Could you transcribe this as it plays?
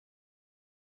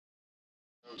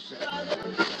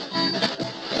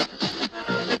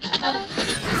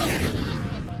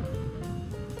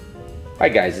Hi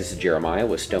guys, this is Jeremiah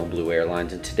with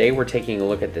StoneBlueAirlines, and today we're taking a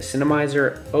look at the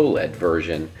Cinemizer Oled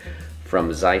version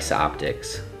from Zeiss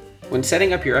Optics. When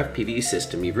setting up your FPV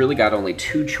system, you've really got only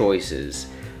two choices,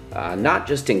 not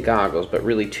just in goggles, but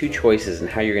really two choices in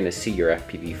how you're going to see your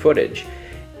FPV footage.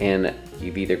 And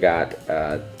you've either got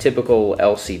a typical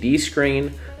LCD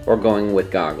screen or going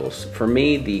with goggles. For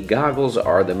me, the goggles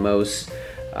are the most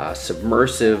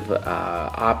submersive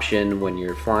option when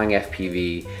you're flying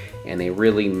FPV, and they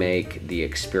really make the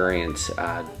experience,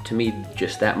 to me,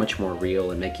 just that much more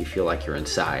real and make you feel like you're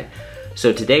inside.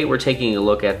 So today we're taking a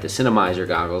look at the Cinemizer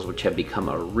goggles, which have become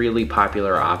a really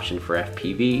popular option for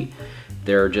FPV.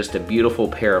 They're just a beautiful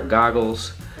pair of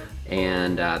goggles,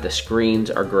 and the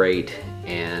screens are great,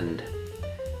 and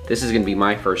this is going to be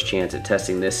my first chance at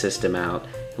testing this system out,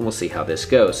 and we'll see how this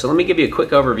goes. So let me give you a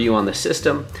quick overview on the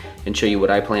system and show you what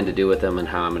I plan to do with them and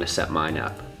how I'm going to set mine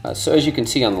up. So as you can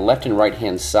see on the left and right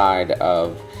hand side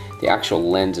of the actual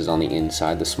lenses on the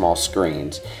inside, the small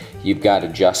screens, you've got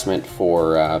adjustment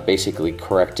for basically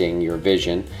correcting your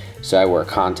vision. So I wear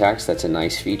contacts, that's a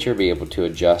nice feature, be able to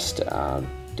adjust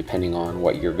depending on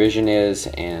what your vision is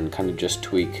and kind of just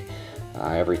tweak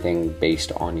everything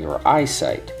based on your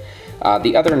eyesight.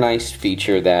 The other nice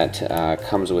feature that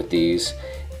comes with these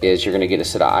is you're going to get a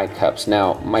set of eye cups.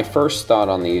 Now my first thought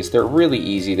on these, they're really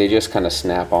easy, they just kind of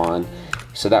snap on.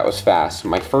 So that was fast.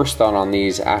 My first thought on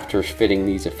these after fitting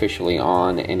these officially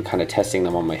on and kind of testing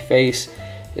them on my face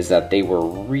is that they were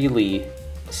really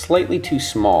slightly too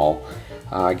small,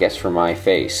 I guess, for my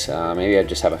face. Maybe I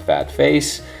just have a fat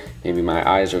face, maybe my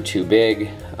eyes are too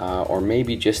big, or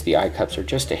maybe just the eye cups are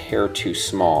just a hair too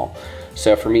small.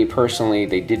 So for me personally,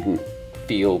 they didn't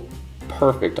feel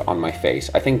perfect on my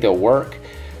face. I think they'll work,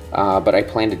 but I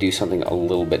plan to do something a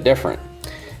little bit different.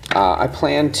 I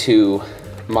plan to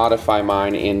modify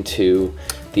mine into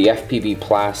the FPV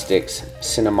Plastics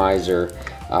Cinemizer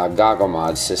goggle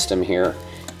mod system here,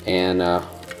 and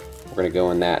we're going to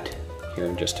go in that here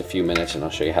in just a few minutes, and I'll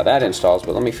show you how that installs.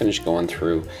 But let me finish going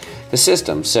through the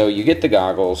system. So you get the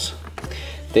goggles.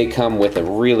 They come with a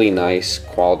really nice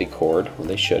quality cord. Well,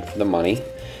 they should for the money.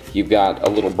 You've got a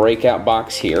little breakout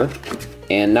box here,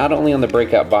 and not only on the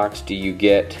breakout box do you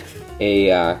get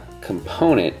a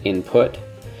component input,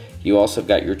 you also have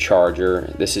got your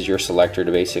charger. This is your selector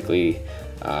to basically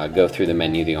go through the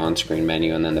menu, the on-screen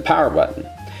menu, and then the power button.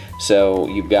 So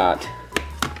you've got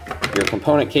your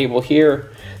component cable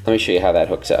here. Let me show you how that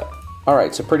hooks up.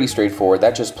 Alright, so pretty straightforward.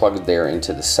 That just plugs there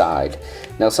into the side.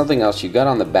 Now something else you've got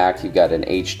on the back, you've got an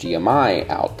HDMI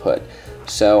output.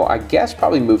 So I guess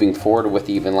probably moving forward with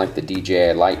even like the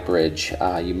DJI Light Bridge,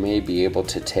 you may be able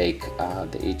to take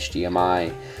the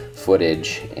HDMI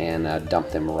footage and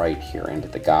dump them right here into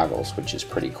the goggles, which is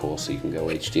pretty cool. So you can go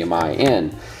HDMI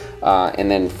in, and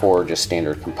then for just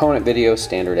standard component video,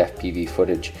 standard FPV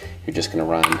footage, you're just going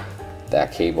to run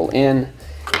that cable in,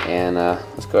 and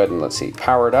let's go ahead and let's see,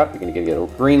 power it up. You're going to get a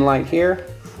green light here,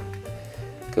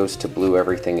 goes to blue,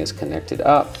 everything is connected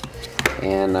up,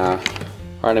 and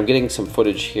alright, I'm getting some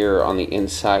footage here on the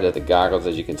inside of the goggles.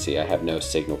 As you can see, I have no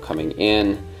signal coming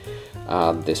in.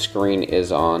 The screen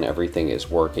is on, everything is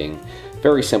working.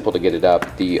 Very simple to get it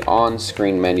up. The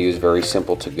on-screen menu is very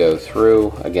simple to go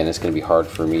through. Again, it's going to be hard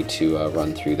for me to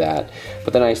run through that.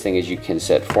 But the nice thing is you can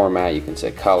set format, you can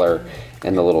set color,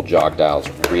 and the little jog dial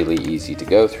is really easy to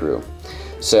go through.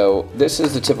 So this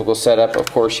is the typical setup. Of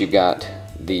course, you've got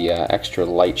the extra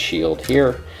light shield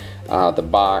here, the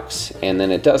box, and then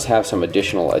it does have some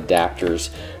additional adapters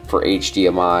for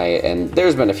HDMI, and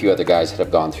there's been a few other guys that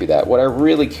have gone through that. What I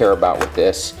really care about with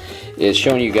this is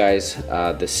showing you guys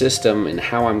the system and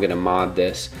how I'm going to mod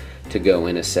this to go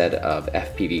in a set of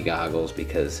FPV goggles,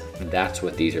 because that's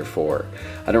what these are for.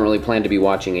 I don't really plan to be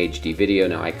watching HD video.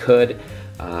 Now I could.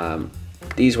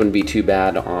 These wouldn't be too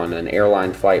bad on an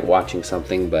airline flight watching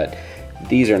something, but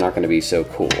these are not going to be so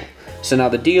cool. So now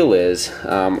the deal is,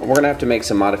 we're going to have to make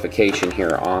some modification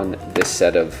here on this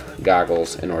set of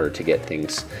goggles in order to get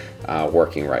things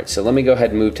working right. So let me go ahead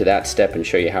and move to that step and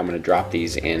show you how I'm going to drop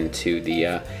these into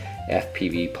the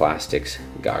FPV Plastics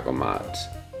goggle mods.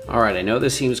 Alright, I know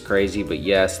this seems crazy, but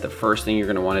yes, the first thing you're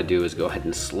going to want to do is go ahead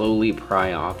and slowly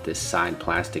pry off this side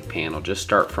plastic panel. Just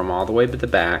start from all the way to the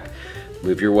back,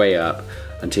 move your way up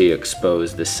until you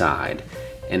expose the side.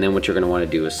 And then what you're going to want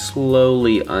to do is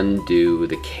slowly undo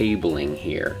the cabling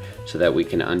here so that we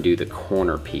can undo the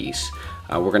corner piece.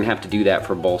 We're going to have to do that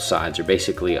for both sides, or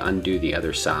basically undo the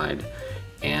other side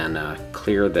and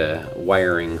clear the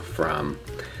wiring from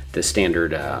the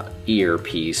standard ear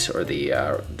piece, or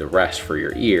the rest for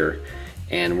your ear,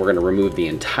 and we're going to remove the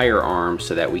entire arm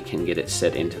so that we can get it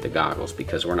set into the goggles,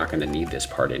 because we're not going to need this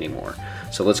part anymore.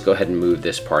 So let's go ahead and move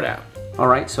this part out.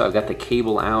 Alright, so I've got the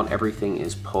cable out, everything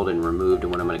is pulled and removed,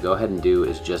 and what I'm going to go ahead and do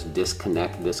is just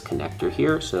disconnect this connector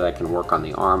here so that I can work on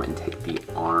the arm and take the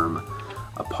arm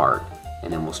apart,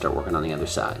 and then we'll start working on the other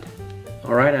side.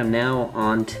 Alright, I'm now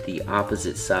on to the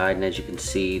opposite side, and as you can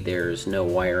see there's no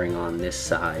wiring on this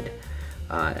side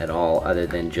at all, other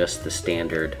than just the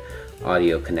standard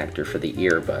audio connector for the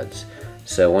earbuds.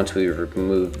 So once we've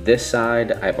removed this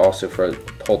side, I've also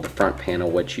pulled the front panel,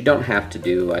 which you don't have to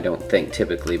do, I don't think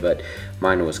typically, but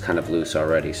mine was kind of loose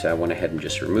already, so I went ahead and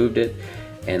just removed it.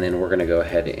 And then we're going to go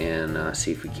ahead and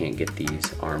see if we can't get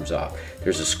these arms off.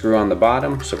 There's a screw on the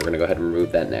bottom, so we're going to go ahead and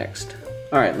remove that next.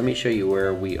 Alright, let me show you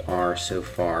where we are so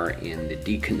far in the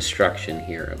deconstruction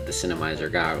here of the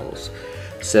Cinemizer goggles.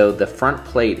 So the front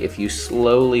plate, if you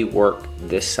slowly work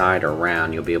this side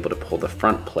around, you'll be able to pull the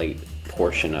front plate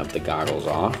portion of the goggles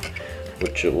off,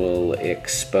 which will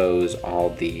expose all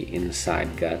the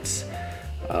inside guts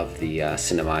of the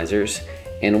Cinemizers.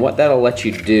 And what that'll let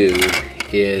you do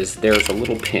is there's a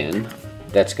little pin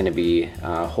that's going to be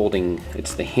holding,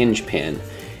 it's the hinge pin,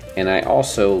 and I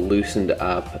also loosened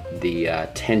up the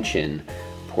tension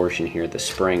portion here, the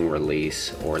spring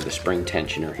release or the spring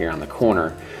tensioner here on the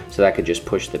corner, so that could just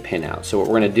push the pin out. So what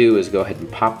we're going to do is go ahead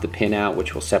and pop the pin out,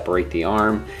 which will separate the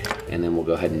arm, and then we'll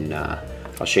go ahead and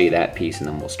I'll show you that piece, and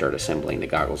then we'll start assembling the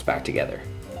goggles back together.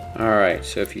 Alright,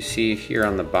 so if you see here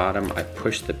on the bottom, I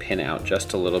pushed the pin out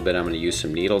just a little bit. I'm going to use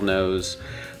some needle nose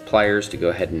pliers to go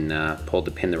ahead and pull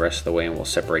the pin the rest of the way, and we'll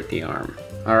separate the arm.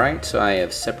 Alright, so I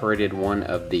have separated one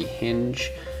of the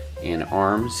hinge and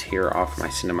arms here off my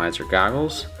Cinemizer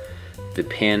goggles. The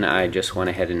pin I just went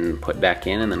ahead and put back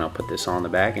in, and then I'll put this on the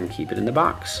bag and keep it in the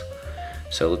box.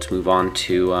 So let's move on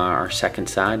to our second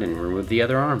side and remove the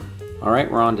other arm.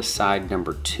 Alright, we're on to side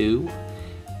number 2,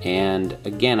 and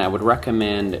again I would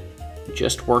recommend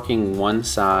just working one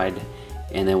side,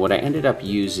 and then what I ended up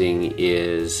using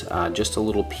is just a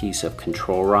little piece of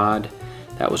control rod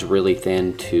that was really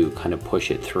thin to kind of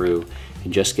push it through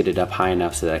and just get it up high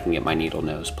enough so that I can get my needle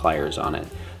nose pliers on it.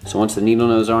 So once the needle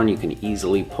nose are on, you can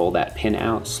easily pull that pin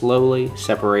out slowly,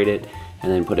 separate it,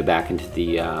 and then put it back into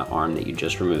the arm that you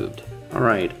just removed.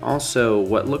 Alright, also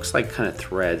what looks like kind of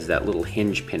threads, that little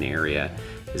hinge pin area,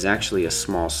 is actually a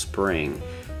small spring.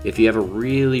 If you have a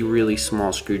really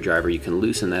small screwdriver, you can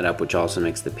loosen that up, which also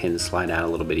makes the pin slide out a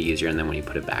little bit easier, and then when you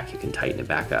put it back, you can tighten it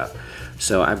back up.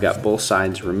 So I've got both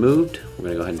sides removed. We're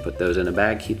going to go ahead and put those in a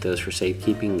bag, keep those for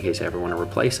safekeeping in case I ever want to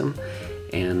replace them,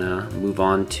 and move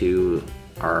on to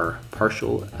our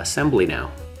partial assembly now.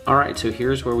 Alright, so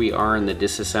here's where we are in the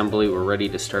disassembly. We're ready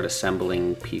to start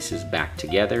assembling pieces back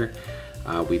together.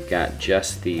 We've got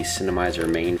just the Cinemizer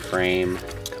mainframe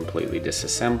completely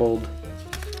disassembled,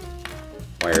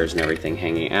 wires and everything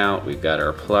hanging out. We've got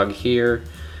our plug here,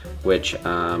 which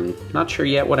I'm not sure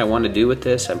yet what I want to do with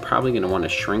this. I'm probably going to want to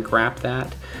shrink wrap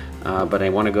that, but I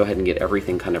want to go ahead and get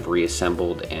everything kind of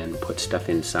reassembled and put stuff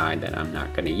inside that I'm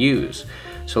not going to use.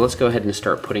 So let's go ahead and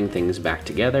start putting things back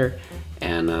together,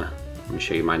 and let me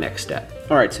show you my next step.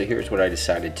 Alright, so here's what I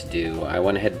decided to do. I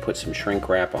went ahead and put some shrink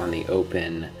wrap on the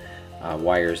open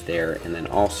wires there, and then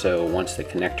also once the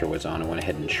connector was on, I went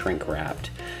ahead and shrink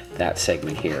wrapped that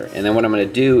segment here. And then what I'm going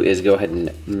to do is go ahead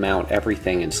and mount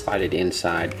everything and slide it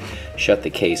inside, shut the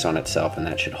case on itself, and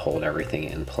that should hold everything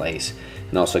in place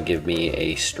and also give me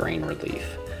a strain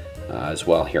relief as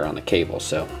well here on the cable.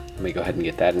 So let me go ahead and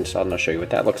get that installed, and I'll show you what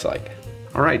that looks like.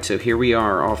 Alright, so here we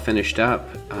are all finished up.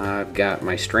 I've got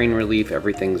my strain relief,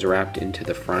 everything's wrapped into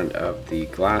the front of the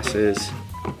glasses,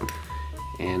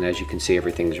 and as you can see,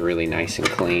 everything's really nice and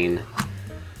clean.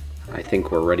 I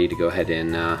think we're ready to go ahead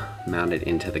and mount it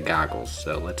into the goggles,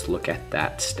 so let's look at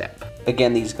that step.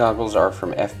 Again, these goggles are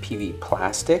from FPV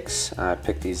Plastics. I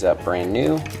picked these up brand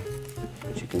new.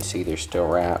 As you can see, they're still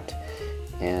wrapped,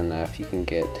 and if you can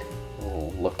get a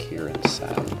little look here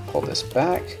inside, pull this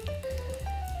back.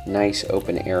 Nice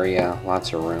open area,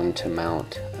 lots of room to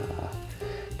mount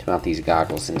these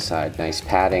goggles inside. Nice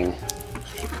padding,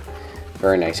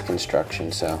 very nice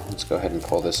construction. So let's go ahead and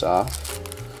pull this off.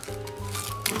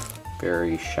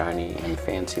 Very shiny and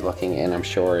fancy looking, and I'm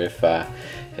sure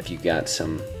if you got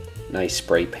some nice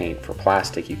spray paint for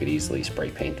plastic, you could easily spray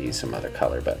paint these some other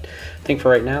color. But I think for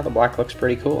right now, the black looks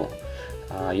pretty cool.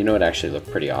 You know, it actually looked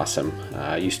pretty awesome.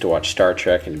 I used to watch Star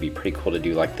Trek, and it'd be pretty cool to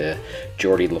do like the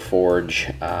Geordi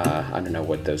LaForge, I don't know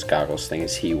what those goggles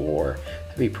things he wore.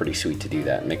 It'd be pretty sweet to do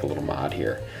that and make a little mod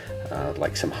here,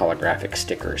 like some holographic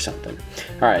sticker or something.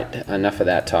 All right, enough of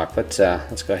that talk. Let's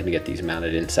go ahead and get these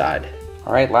mounted inside.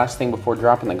 All right, last thing before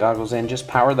dropping the goggles in, just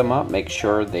power them up, make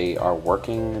sure they are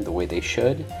working the way they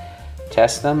should,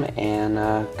 test them, and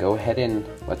go ahead and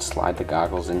let's slide the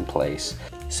goggles in place.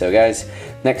 So guys,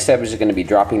 next step is going to be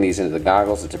dropping these into the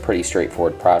goggles. It's a pretty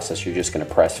straightforward process. You're just going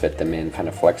to press fit them in, kind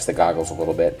of flex the goggles a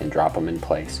little bit and drop them in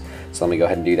place. So let me go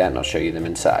ahead and do that and I'll show you them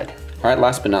inside. All right,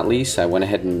 last but not least, I went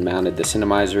ahead and mounted the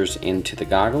Cinemizers into the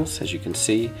goggles. As you can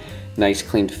see, nice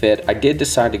clean fit. I did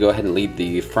decide to go ahead and leave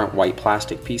the front white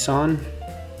plastic piece on.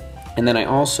 And then I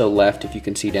also left, if you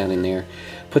can see down in there,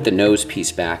 put the nose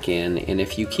piece back in. And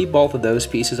if you keep both of those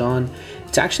pieces on,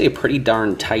 it's actually a pretty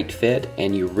darn tight fit,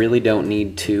 and you really don't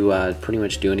need to pretty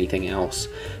much do anything else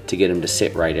to get them to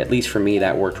sit right. At least for me,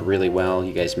 that worked really well.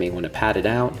 You guys may want to pad it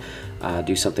out,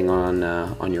 do something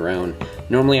on your own.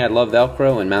 Normally I love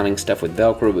Velcro and mounting stuff with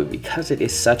Velcro, but because it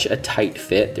is such a tight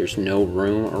fit, there's no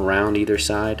room around either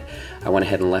side, I went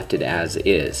ahead and left it as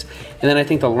is. And then I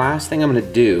think the last thing I'm going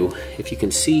to do, if you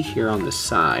can see here on the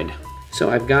side, so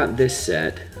I've got this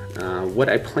set. What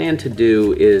I plan to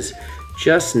do is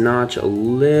just notch a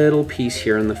little piece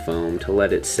here in the foam to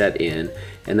let it set in,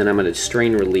 and then I'm going to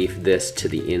strain relief this to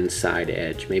the inside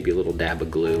edge, maybe a little dab of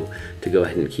glue to go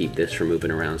ahead and keep this from moving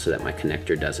around so that my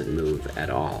connector doesn't move at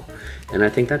all. And I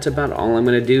think that's about all I'm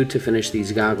going to do to finish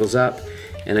these goggles up.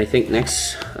 And I think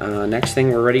next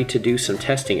thing we're ready to do some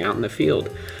testing out in the field.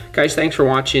 Guys, thanks for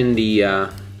watching the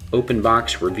open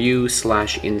box review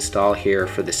 / install here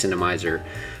for the Cinemizer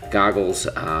goggles.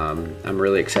 I'm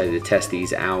really excited to test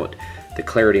these out. The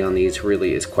clarity on these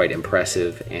really is quite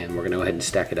impressive, and we're going to go ahead and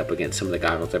stack it up against some of the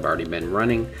goggles I've already been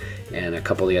running and a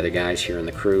couple of the other guys here in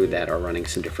the crew that are running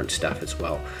some different stuff as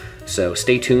well. So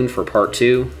stay tuned for part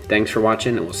 2. Thanks for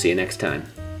watching, and we'll see you next time.